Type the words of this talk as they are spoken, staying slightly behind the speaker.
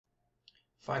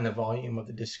Find the volume of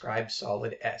the described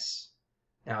solid S.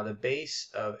 Now the base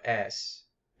of S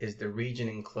is the region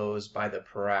enclosed by the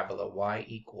parabola y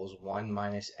equals 1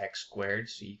 minus x squared.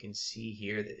 So you can see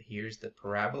here that here's the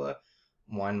parabola,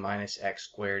 1 minus x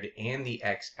squared, and the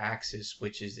x-axis,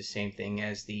 which is the same thing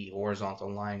as the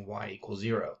horizontal line y equals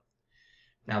 0.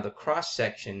 Now the cross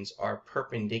sections are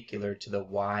perpendicular to the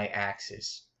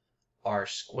y-axis, are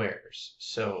squares.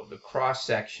 So the cross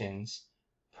sections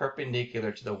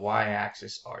perpendicular to the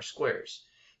y-axis are squares.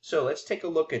 So let's take a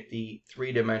look at the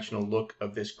three-dimensional look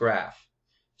of this graph.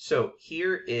 So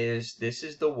this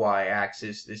is the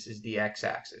y-axis, this is the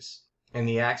x-axis. And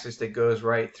the axis that goes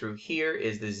right through here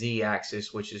is the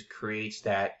z-axis, which creates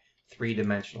that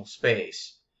three-dimensional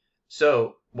space.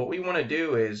 So what we want to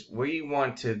do is we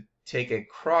want to take a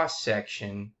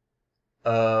cross-section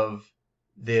of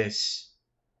this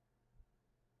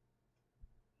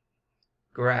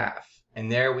graph.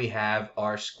 And there we have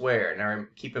our square. Now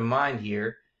keep in mind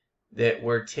here that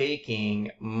we're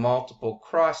taking multiple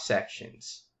cross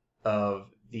sections of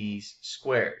these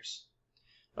squares.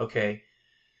 Okay,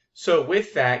 so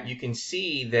with that you can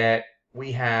see that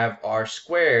we have our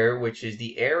square, which is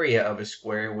the area of a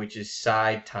square, which is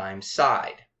side times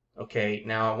side. Okay,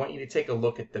 now I want you to take a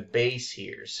look at the base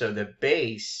here. So the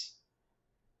base,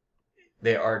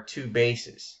 there are two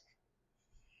bases.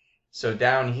 So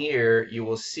down here, you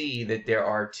will see that there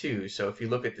are two. So if you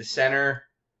look at the center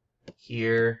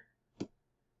here,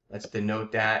 let's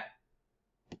denote that.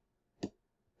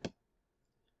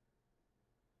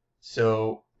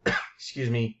 So, excuse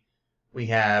me, we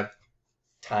have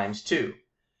times 2.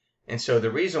 And so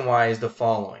the reason why is the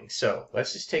following. So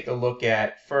let's just take a look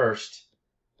at first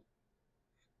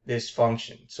this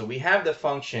function. So we have the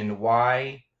function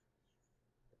y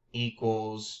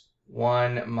equals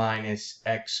 1 minus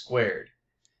x squared.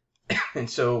 And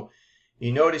so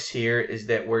you notice here is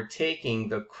that we're taking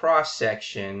the cross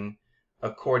section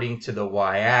according to the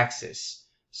y-axis.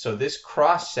 So this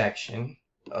cross section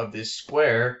of this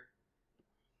square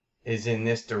is in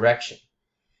this direction.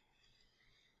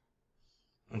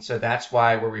 And so that's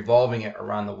why we're revolving it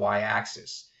around the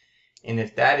y-axis. And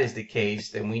if that is the case,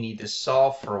 then we need to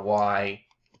solve for y,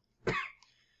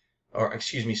 or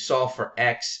excuse me, solve for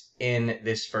x in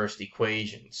this first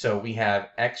equation. So we have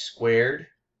x squared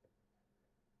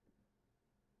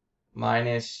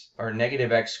minus, or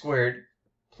negative x squared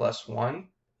plus 1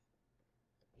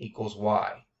 equals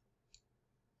y.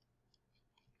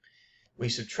 We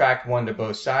subtract 1 to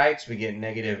both sides, we get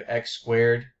negative x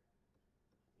squared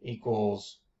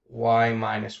equals y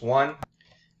minus 1.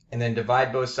 And then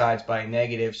divide both sides by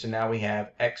negative, so now we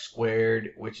have x squared,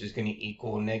 which is going to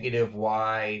equal negative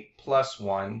y plus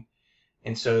 1.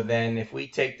 And so then if we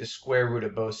take the square root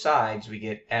of both sides, we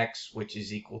get x, which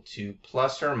is equal to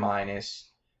plus or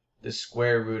minus the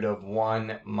square root of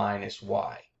 1 minus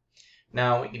y.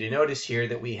 Now I want you to notice here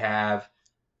that we have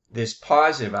this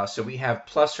positive out, so we have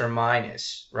plus or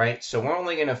minus, right? So we're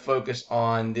only going to focus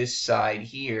on this side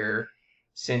here,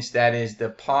 since that is the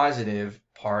positive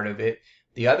part of it.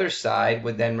 The other side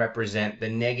would then represent the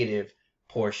negative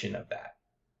portion of that.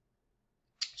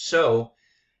 So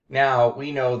now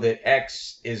we know that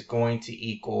x is going to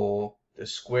equal the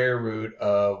square root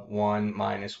of 1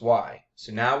 minus y.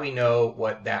 So now we know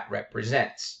what that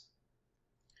represents.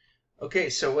 Okay,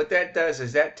 so what that does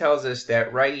is that tells us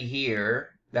that right here,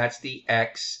 that's the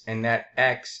x, and that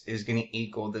x is going to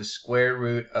equal the square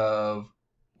root of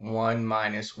 1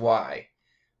 minus y.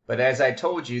 But as I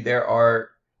told you, there are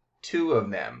two of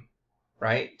them,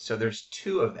 right? So there's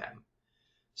two of them.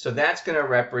 So that's going to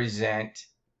represent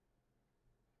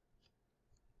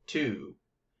 2.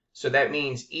 So that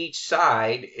means each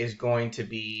side is going to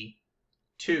be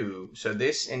 2. So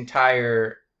this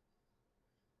entire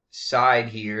side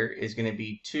here is going to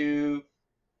be 2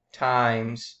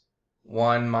 times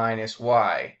 1 minus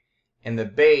y. And the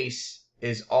base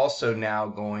is also now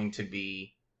going to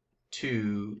be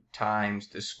 2 times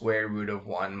the square root of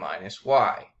 1 minus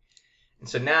y. And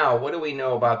so now, what do we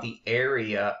know about the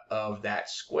area of that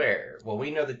square? Well, we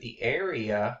know that the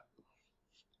area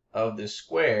of the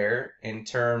square in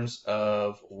terms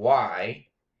of y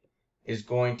is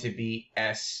going to be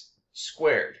s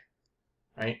squared,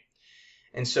 right?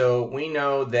 And so we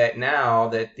know that now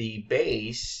that the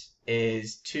base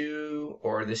is 2,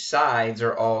 or the sides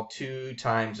are all 2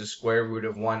 times the square root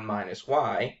of 1 minus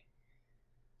y.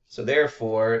 So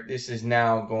therefore, this is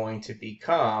now going to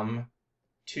become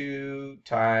 2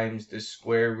 times the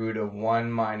square root of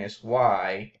 1 minus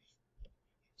y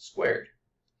squared.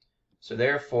 So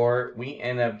therefore, we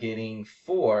end up getting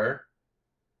 4,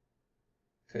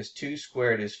 because 2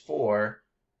 squared is 4,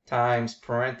 times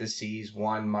parentheses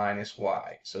 1 minus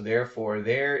y. So therefore,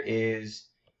 there is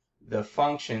the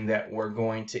function that we're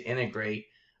going to integrate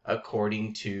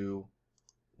according to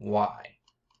y.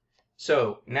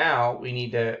 So now we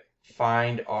need to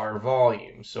find our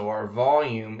volume. So our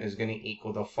volume is going to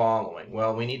equal the following.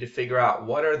 Well, we need to figure out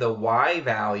what are the y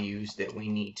values that we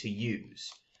need to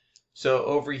use. So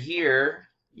over here,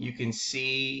 you can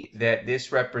see that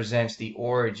this represents the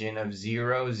origin of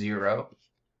 0, 0.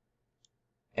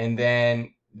 And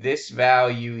then this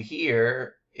value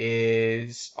here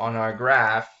is on our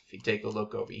graph. If you take a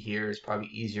look over here, it's probably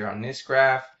easier on this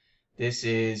graph. This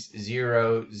is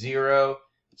 0, 0.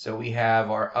 So we have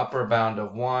our upper bound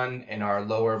of 1 and our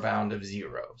lower bound of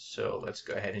 0. So let's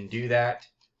go ahead and do that.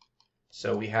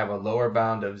 So we have a lower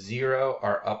bound of 0,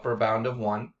 our upper bound of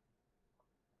 1.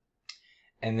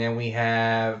 And then we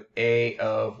have a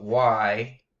of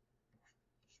y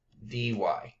dy.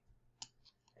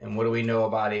 And what do we know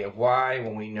about a of y?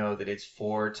 Well, we know that it's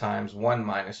 4 times 1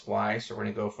 minus y. So we're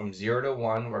going to go from 0 to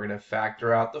 1. We're going to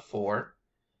factor out the 4.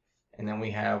 And then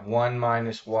we have 1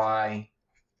 minus y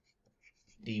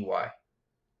dy.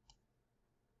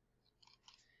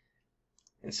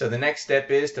 And so the next step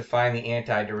is to find the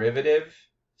antiderivative.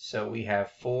 So we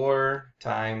have 4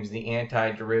 times the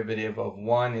antiderivative of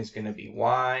 1 is going to be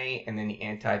y, and then the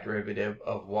antiderivative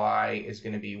of y is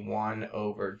going to be 1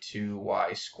 over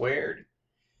 2y squared.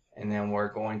 And then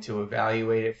we're going to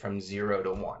evaluate it from 0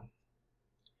 to 1.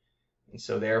 And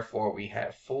so therefore we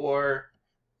have 4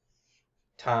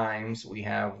 times, we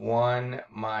have 1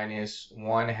 minus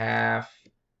 1/2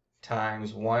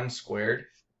 times 1 squared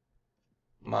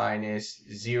minus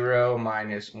 0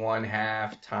 minus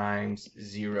 1/2 times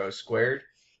 0 squared.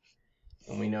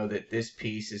 And we know that this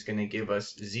piece is going to give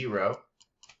us 0.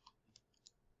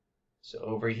 So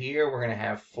over here we're going to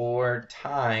have 4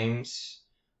 times,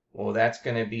 well, that's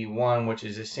going to be 1, which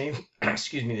is the same,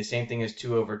 excuse me, the same thing as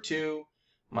 2 over 2,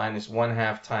 minus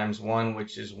 1/2 times 1,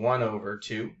 which is 1 over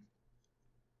 2.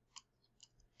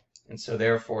 And so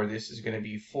therefore this is going to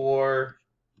be 4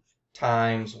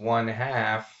 times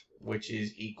 1/2, which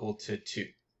is equal to 2.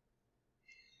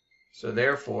 So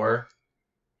therefore,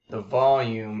 the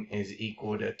volume is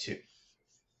equal to 2.